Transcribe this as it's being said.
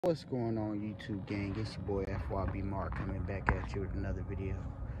What's going on, YouTube gang? It's your boy FYB Marr coming back at you with another video.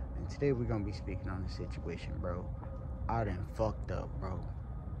 And today we're gonna be speaking on the situation, bro. I done fucked up, bro.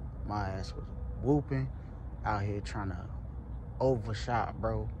 My ass was whooping out here trying to overshot,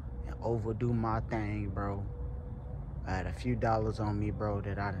 bro, and overdo my thing, bro. I had a few dollars on me, bro,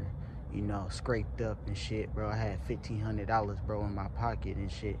 that I done, scraped up and shit, bro. I had $1,500, bro, in my pocket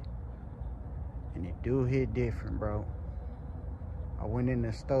and shit. And the dude hit different, bro. I went in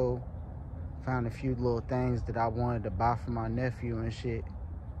the store, found a few little things that I wanted to buy for my nephew and shit.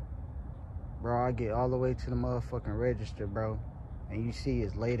 Bro, I get all the way to the motherfucking register, bro. And you see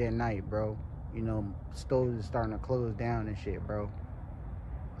it's late at night, bro. Stores are starting to close down and shit, bro.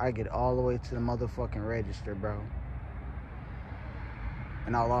 I get all the way to the motherfucking register, bro.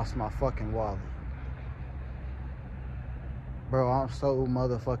 And I lost my fucking wallet. Bro, I'm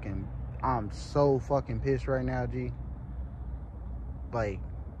so fucking pissed right now, G. Like,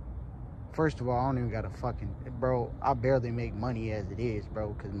 first of all, I don't even got a fucking, bro, I barely make money as it is,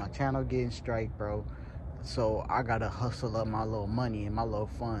 bro, because my channel getting strike, bro. So I gotta hustle up my little money and my little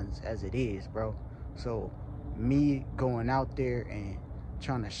funds as it is, bro. So me going out there and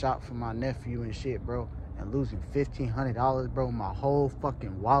trying to shop for my nephew and shit, bro, and losing $1,500, bro, my whole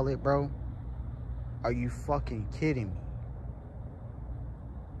fucking wallet, bro. Are you fucking kidding me?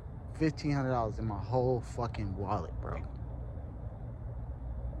 $1,500 in my whole fucking wallet, bro.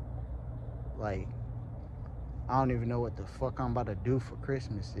 Like, I don't even know what the fuck I'm about to do for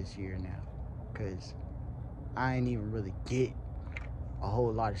Christmas this year now. Because I ain't even really get a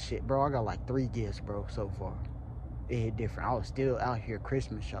whole lot of shit. Bro, I got like 3 gifts, bro, so far. It hit different. I was still out here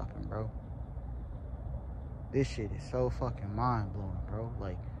Christmas shopping, bro. This shit is so fucking mind-blowing, bro.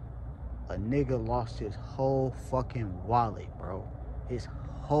 Like, a nigga lost his whole fucking wallet, bro. His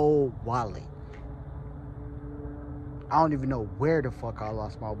whole wallet. I don't even know where the fuck I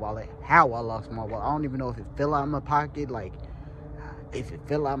lost my wallet, how I lost my wallet. I don't even know if it fell out of my pocket, like, if it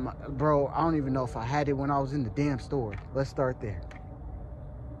fell out my, bro, I don't even know if I had it when I was in the damn store. Let's start there.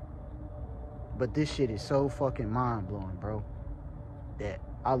 But this shit is so fucking mind-blowing, bro, that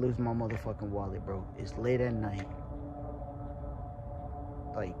I lose my motherfucking wallet, bro. It's late at night.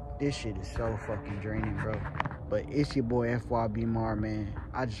 Like, this shit is so fucking draining, bro. But it's your boy FYB Marr, man.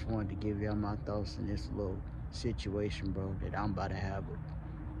 I just wanted to give y'all my thoughts in this little situation, bro, that I'm about to have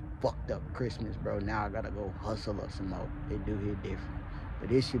a fucked up Christmas, bro. Now I gotta go hustle up some more. It do hit different. But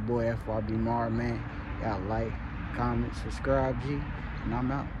it's your boy FYB Marr, man. Y'all like, comment, subscribe, G, and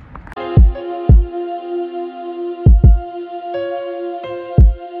I'm out.